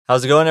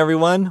How's it going,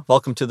 everyone?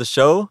 Welcome to the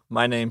show.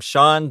 My name's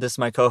Sean. This is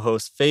my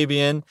co-host,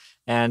 Fabian.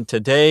 And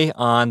today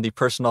on the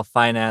Personal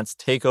Finance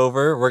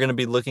Takeover, we're going to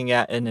be looking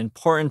at an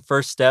important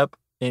first step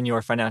in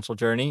your financial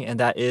journey, and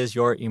that is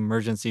your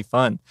emergency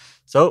fund.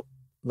 So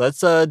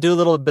let's do a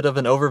little bit of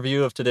an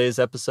overview of today's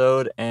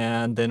episode,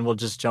 and then we'll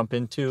just jump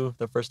into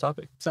the first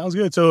topic. Sounds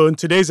good. So in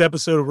today's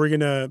episode, we're going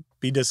to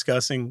be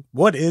discussing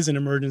what is an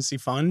emergency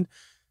fund,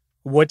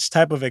 which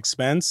type of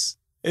expense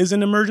is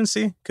an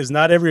emergency, because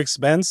not every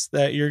expense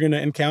that you're going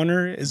to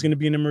encounter is going to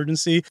be an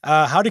emergency.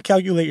 How to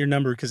calculate your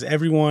number, because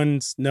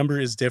everyone's number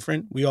is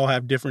different. We all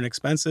have different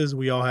expenses.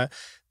 We all have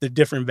the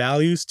different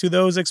values to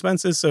those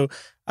expenses. So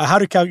how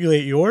to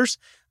calculate yours.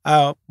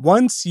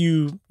 Once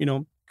you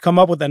come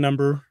up with that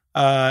number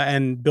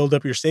and build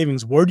up your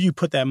savings, where do you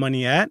put that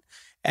money at,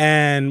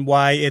 and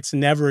why it's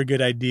never a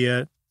good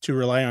idea to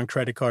rely on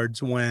credit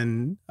cards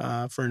when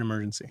for an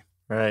emergency.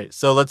 Right.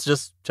 So let's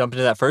just jump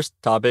into that first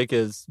topic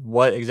is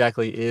what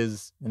exactly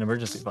is an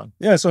emergency fund?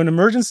 Yeah. So an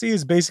emergency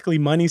is basically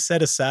money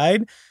set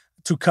aside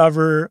to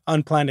cover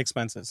unplanned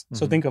expenses. Mm-hmm.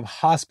 So think of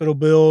hospital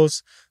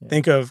bills,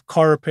 think of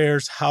car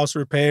repairs, house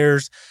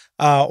repairs,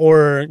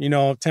 or,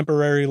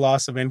 temporary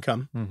loss of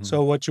income. Mm-hmm.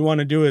 So what you want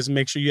to do is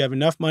make sure you have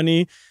enough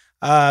money.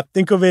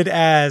 Think of it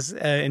as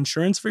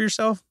insurance for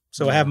yourself.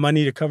 So have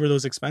money to cover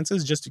those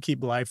expenses just to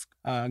keep life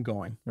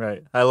going.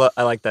 Right. I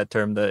like that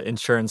term, the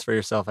insurance for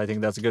yourself. I think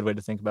that's a good way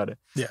to think about it.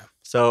 Yeah.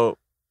 So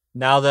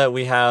now that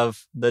we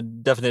have the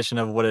definition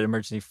of what an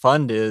emergency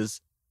fund is,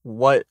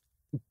 what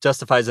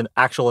justifies an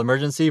actual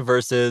emergency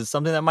versus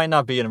something that might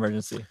not be an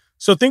emergency?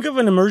 So think of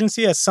an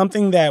emergency as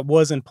something that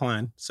wasn't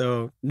planned.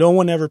 So no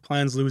one ever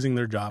plans losing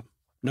their job.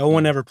 No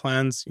one ever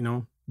plans,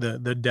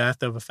 the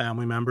death of a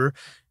family member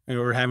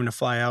or having to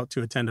fly out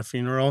to attend a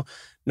funeral.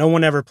 No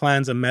one ever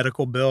plans a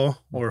medical bill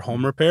or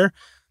home repair.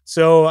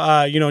 So,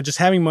 just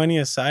having money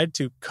aside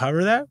to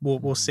cover that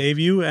will save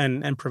you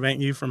and prevent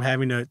you from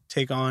having to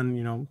take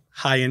on,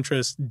 high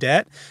interest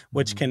debt,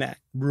 which can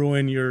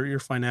ruin your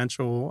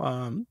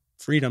financial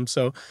freedom.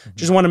 So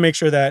just want to make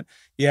sure that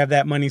you have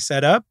that money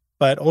set up,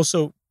 but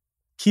also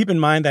keep in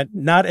mind that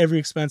not every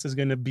expense is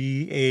going to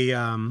be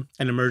an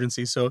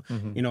emergency. So,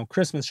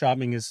 Christmas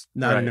shopping is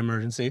not an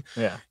emergency.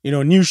 Yeah.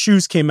 New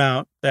shoes came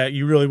out that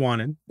you really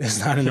wanted. It's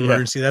not an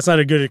emergency. That's not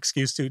a good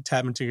excuse to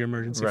tap into your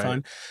emergency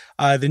fund.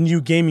 The new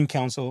gaming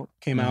console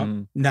came out,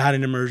 not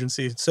an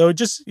emergency. So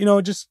just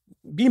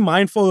be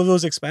mindful of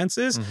those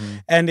expenses.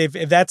 And if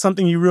that's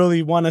something you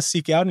really want to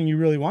seek out and you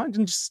really want,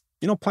 then just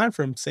plan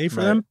for them, save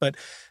for them, but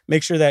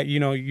make sure that,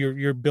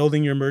 you're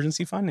building your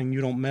emergency fund and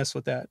you don't mess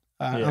with that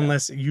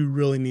unless you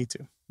really need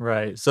to.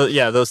 Right. So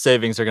those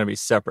savings are going to be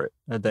separate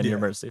than your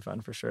emergency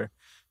fund for sure.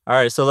 All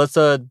right. So let's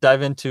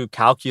dive into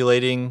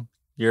calculating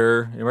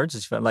your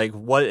emergency fund. Like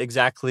what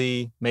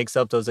exactly makes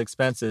up those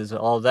expenses,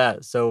 all of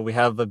that. So we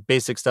have the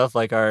basic stuff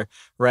like our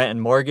rent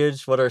and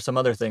mortgage. What are some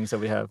other things that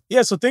we have?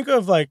 Yeah. So think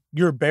of like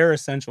your bare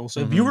essentials. So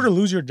if you were to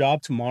lose your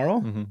job tomorrow,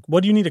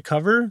 what do you need to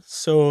cover?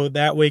 So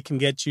that way can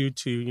get you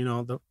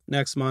to, the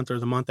next month or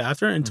the month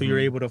after until you're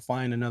able to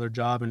find another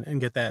job and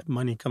get that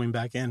money coming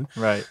back in.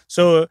 Right.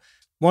 So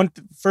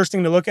first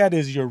thing to look at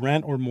is your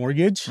rent or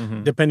mortgage,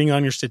 depending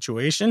on your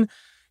situation.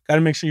 Got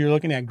to make sure you're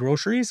looking at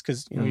groceries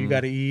because, you got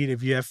to eat.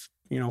 If you have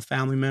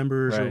family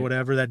members or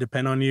whatever that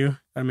depend on you,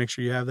 gotta make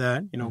sure you have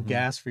that,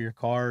 gas for your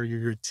car, your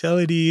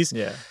utilities,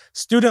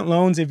 student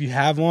loans, if you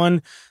have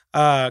one,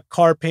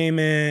 car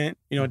payment,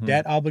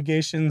 debt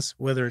obligations,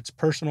 whether it's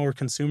personal or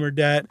consumer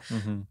debt,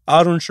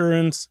 auto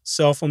insurance,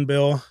 cell phone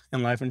bill,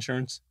 and life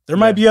insurance. There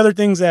might be other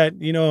things that,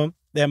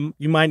 that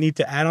you might need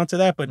to add on to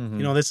that, but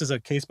this is a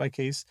case by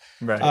case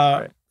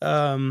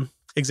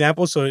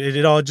example. So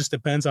it all just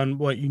depends on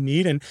what you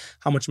need and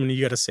how much money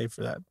you got to save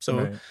for that.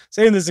 So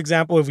say in this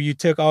example, if you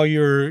took all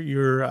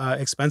your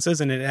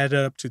expenses and it added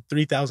up to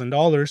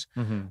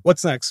 $3,000,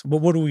 what's next?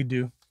 What do we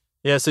do?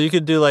 Yeah. So you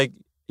could do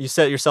you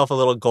set yourself a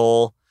little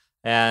goal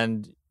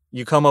and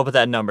you come up with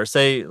that number.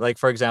 Say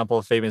for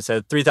example, Fabian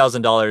said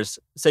 $3,000.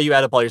 Say you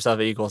add up all your stuff,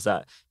 it equals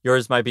that.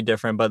 Yours might be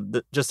different,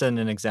 but just in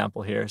an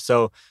example here.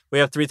 So we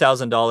have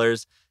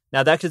 $3,000.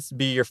 Now, that could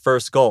be your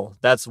first goal.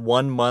 That's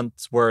 1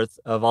 month's worth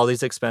of all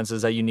these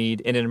expenses that you need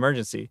in an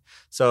emergency.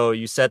 So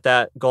you set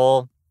that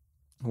goal,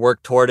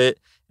 work toward it,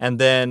 and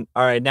then,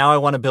 all right, now I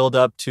want to build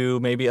up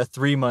to maybe a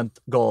 3-month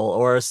goal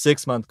or a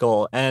 6-month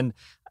goal. And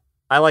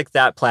I like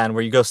that plan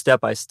where you go step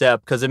by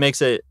step because it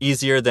makes it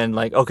easier than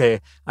okay,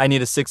 I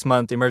need a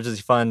 6-month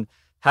emergency fund.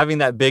 Having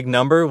that big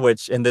number,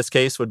 which in this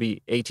case would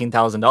be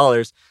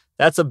 $18,000,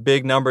 that's a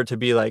big number to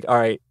be all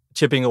right,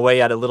 chipping away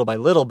at it little by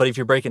little. But if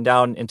you're breaking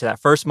down into that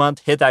first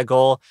month, hit that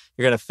goal,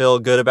 you're going to feel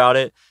good about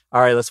it.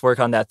 All right, let's work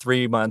on that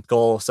 3-month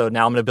goal. So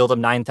now I'm going to build up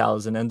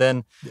 9,000 and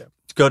then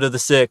go to the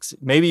 6.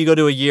 Maybe you go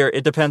to a year.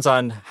 It depends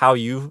on how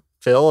you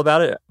feel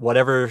about it,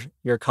 whatever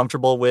you're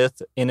comfortable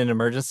with in an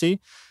emergency.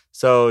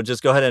 So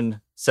just go ahead and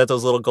set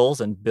those little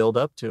goals and build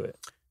up to it.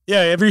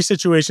 Yeah, every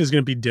situation is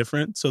going to be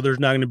different. So there's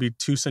not going to be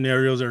 2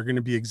 scenarios that are going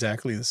to be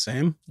exactly the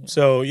same. Yeah.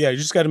 So you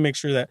just got to make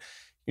sure that,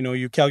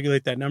 you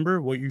calculate that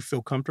number, what you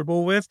feel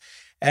comfortable with,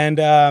 and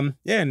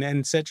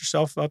and set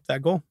yourself up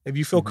that goal. If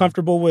you feel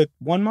comfortable with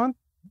 1 month,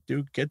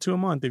 get to a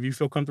month. If you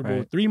feel comfortable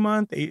with 3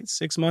 months,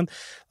 6 months,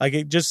 like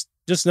it just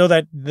know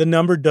that the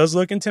number does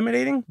look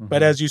intimidating,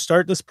 but as you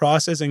start this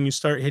process and you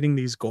start hitting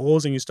these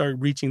goals and you start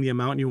reaching the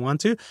amount you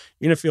want to, you're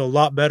going to feel a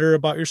lot better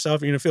about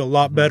yourself. You're going to feel a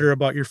lot better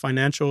about your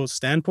financial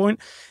standpoint.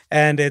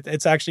 And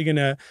it's actually going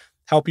to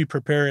help you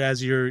prepare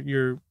as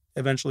you're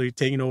eventually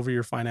taking over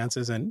your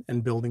finances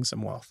and building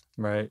some wealth.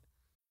 Right.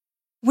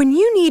 When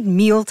you need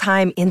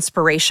mealtime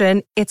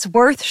inspiration, it's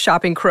worth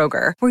shopping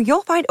Kroger, where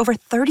you'll find over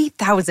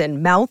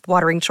 30,000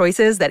 mouth-watering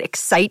choices that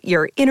excite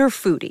your inner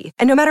foodie.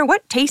 And no matter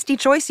what tasty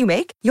choice you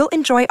make, you'll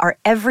enjoy our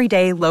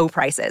everyday low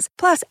prices,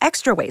 plus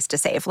extra ways to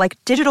save, like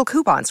digital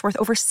coupons worth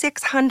over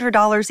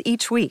 $600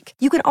 each week.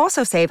 You can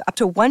also save up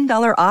to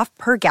 $1 off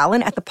per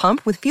gallon at the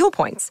pump with fuel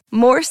points.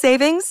 More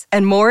savings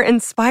and more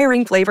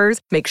inspiring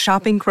flavors make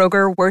shopping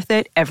Kroger worth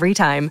it every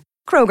time.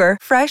 Kroger,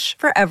 fresh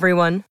for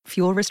everyone.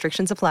 Fuel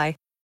restrictions apply.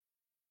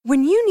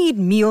 When you need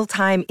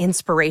mealtime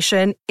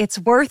inspiration, it's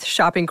worth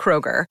shopping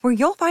Kroger, where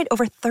you'll find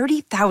over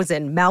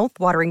 30,000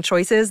 mouth-watering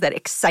choices that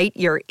excite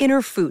your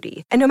inner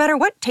foodie. And no matter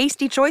what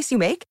tasty choice you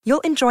make,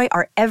 you'll enjoy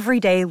our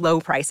everyday low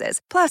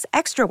prices, plus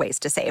extra ways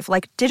to save,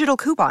 like digital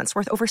coupons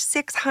worth over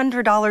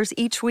 $600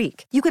 each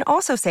week. You can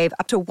also save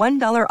up to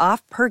 $1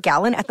 off per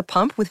gallon at the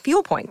pump with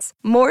fuel points.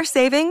 More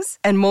savings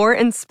and more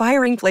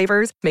inspiring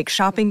flavors make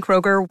shopping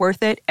Kroger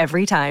worth it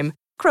every time.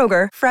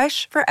 Kroger,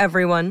 fresh for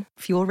everyone.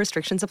 Fuel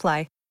restrictions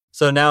apply.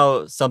 So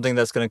now something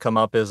that's going to come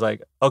up is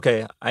like,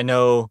 okay, I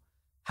know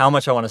how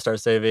much I want to start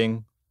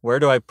saving. Where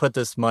do I put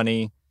this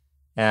money?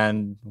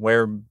 And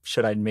where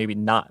should I maybe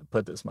not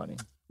put this money?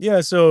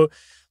 Yeah. So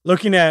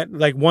looking at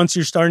like once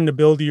you're starting to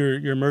build your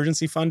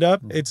emergency fund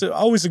up, it's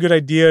always a good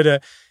idea to,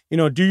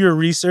 do your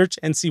research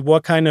and see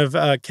what kind of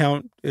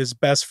account is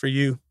best for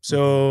you.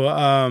 So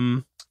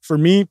for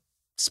me,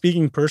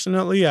 speaking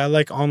personally, I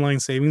like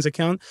online savings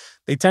account.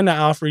 They tend to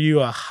offer you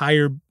a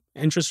higher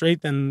interest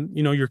rate than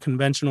your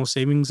conventional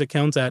savings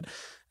accounts at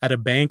a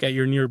bank, at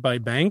your nearby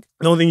bank.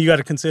 The only thing you got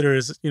to consider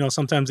is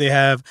sometimes they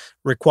have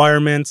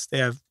requirements, they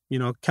have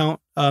account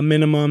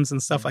minimums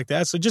and stuff like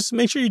that. So just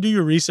make sure you do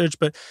your research,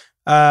 but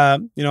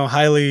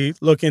highly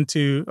look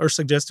into or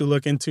suggest to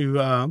look into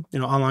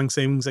online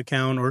savings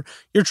account or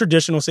your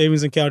traditional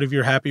savings account if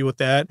you're happy with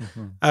that.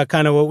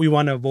 Kind of what we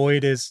want to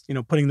avoid is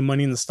putting the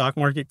money in the stock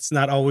market. It's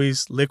not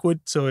always liquid.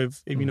 So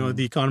if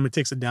the economy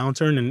takes a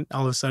downturn and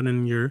all of a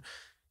sudden your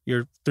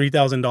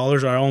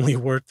 $3,000 are only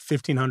worth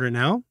 $1,500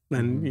 now,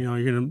 then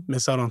you're going to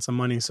miss out on some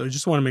money. So you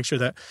just want to make sure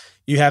that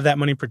you have that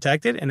money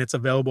protected and it's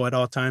available at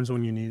all times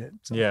when you need it.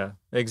 So. Yeah,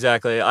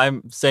 exactly.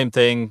 I'm same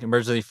thing.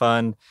 Emergency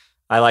fund.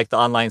 I like the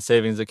online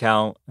savings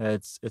account.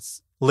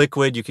 It's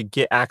liquid. You could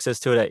get access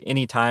to it at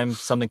any time.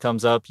 Something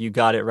comes up, you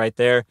got it right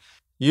there.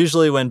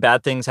 Usually when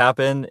bad things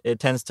happen, it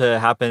tends to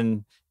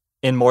happen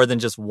in more than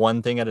just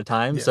one thing at a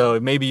time. Yeah. So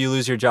maybe you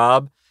lose your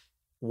job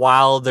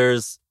while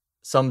there's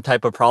some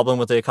type of problem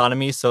with the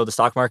economy. So the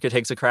stock market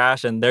takes a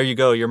crash and there you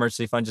go. Your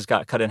emergency fund just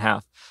got cut in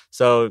half.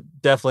 So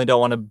definitely don't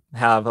want to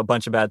have a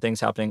bunch of bad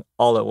things happening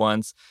all at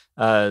once.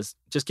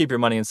 Just keep your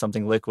money in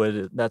something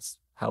liquid. That's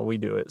how we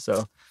do it.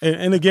 So,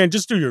 and again,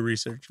 just do your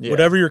research,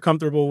 whatever you're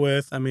comfortable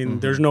with. I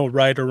mean, there's no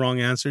right or wrong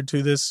answer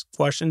to this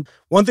question.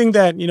 One thing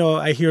that,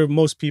 I hear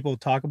most people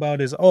talk about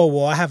is, oh,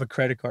 well, I have a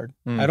credit card.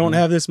 I don't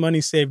have this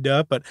money saved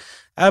up, but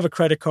I have a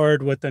credit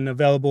card with an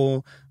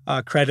available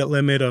credit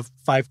limit of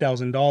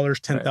 $5,000,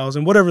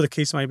 $10,000, whatever the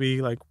case might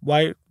be. Like,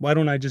 why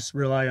don't I just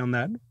rely on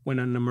that when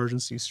an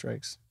emergency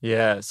strikes?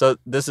 Yeah. So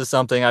this is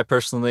something I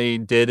personally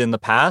did in the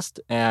past,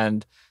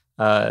 and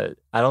I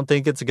don't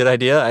think it's a good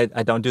idea.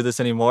 I don't do this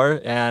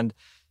anymore. And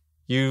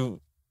you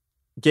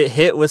get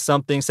hit with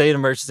something, say an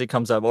emergency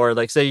comes up, or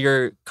like say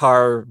your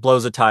car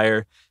blows a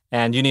tire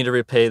and you need to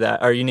repay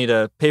that, or you need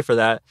to pay for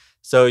that.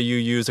 So you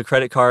use a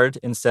credit card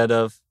instead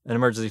of an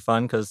emergency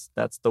fund because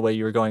that's the way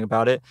you were going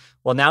about it.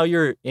 Well, now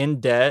you're in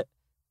debt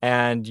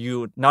and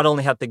you not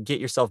only have to get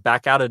yourself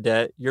back out of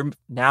debt, you're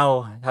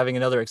now having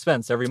another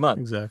expense every month.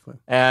 Exactly.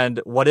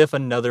 And what if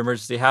another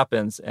emergency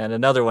happens and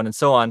another one and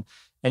so on?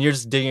 And you're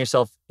just digging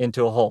yourself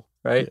into a hole,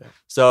 right? Yeah.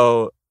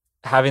 So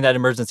having that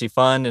emergency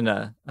fund in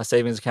a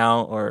savings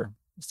account or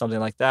something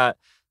like that,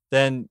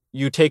 then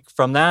you take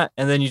from that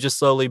and then you just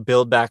slowly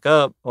build back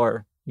up,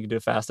 or you can do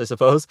it fast, I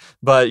suppose,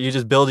 but you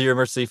just build your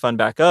emergency fund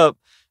back up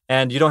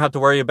and you don't have to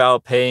worry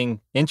about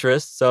paying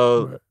interest.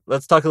 So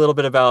let's talk a little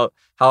bit about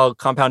how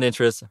compound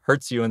interest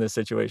hurts you in this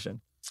situation.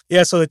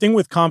 Yeah, so the thing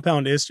with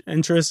compound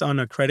interest on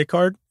a credit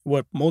card,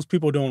 what most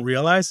people don't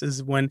realize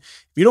is if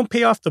you don't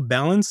pay off the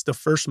balance the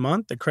first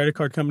month, the credit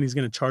card company is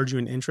going to charge you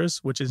an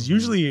interest, which is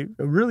usually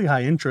a really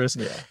high interest.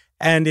 Yeah.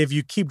 And if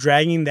you keep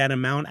dragging that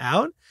amount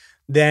out,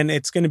 then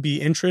it's going to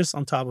be interest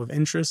on top of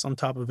interest on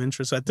top of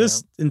interest. So at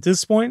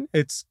this point,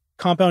 it's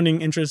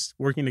compounding interest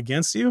working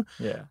against you.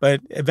 Yeah.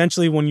 But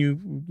eventually when you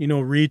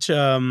reach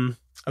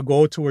a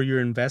goal to where you're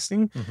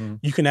investing, Mm-hmm.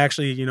 you can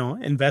actually,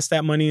 invest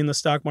that money in the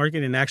stock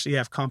market and actually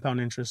have compound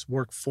interest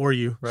work for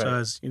you. Right. So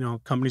as,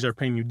 companies are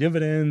paying you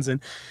dividends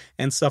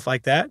and stuff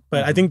like that.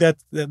 But I Mhm. think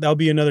that'll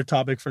be another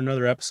topic for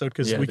another episode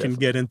because Yeah, we can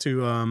get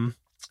into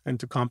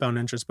compound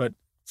interest. But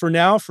for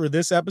now, for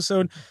this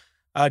episode,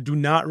 do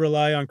not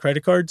rely on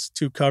credit cards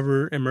to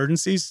cover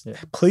emergencies. Yeah.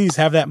 Please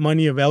have that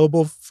money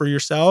available for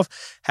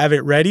yourself. Have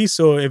it ready.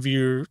 So if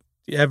you're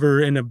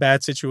ever in a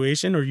bad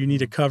situation or you need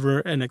to cover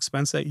an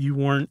expense that you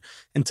weren't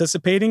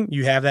anticipating,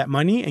 you have that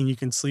money and you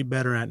can sleep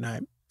better at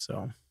night.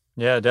 So,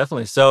 Yeah,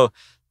 definitely. So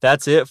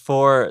that's it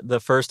for the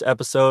first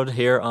episode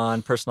here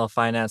on Personal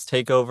Finance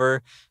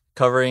Takeover,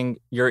 covering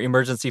your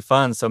emergency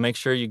funds. So make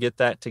sure you get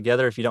that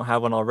together. If you don't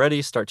have one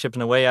already, start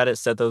chipping away at it,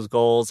 set those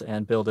goals,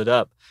 and build it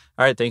up.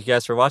 All right. Thank you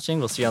guys for watching.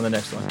 We'll see you on the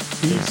next one.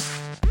 peace.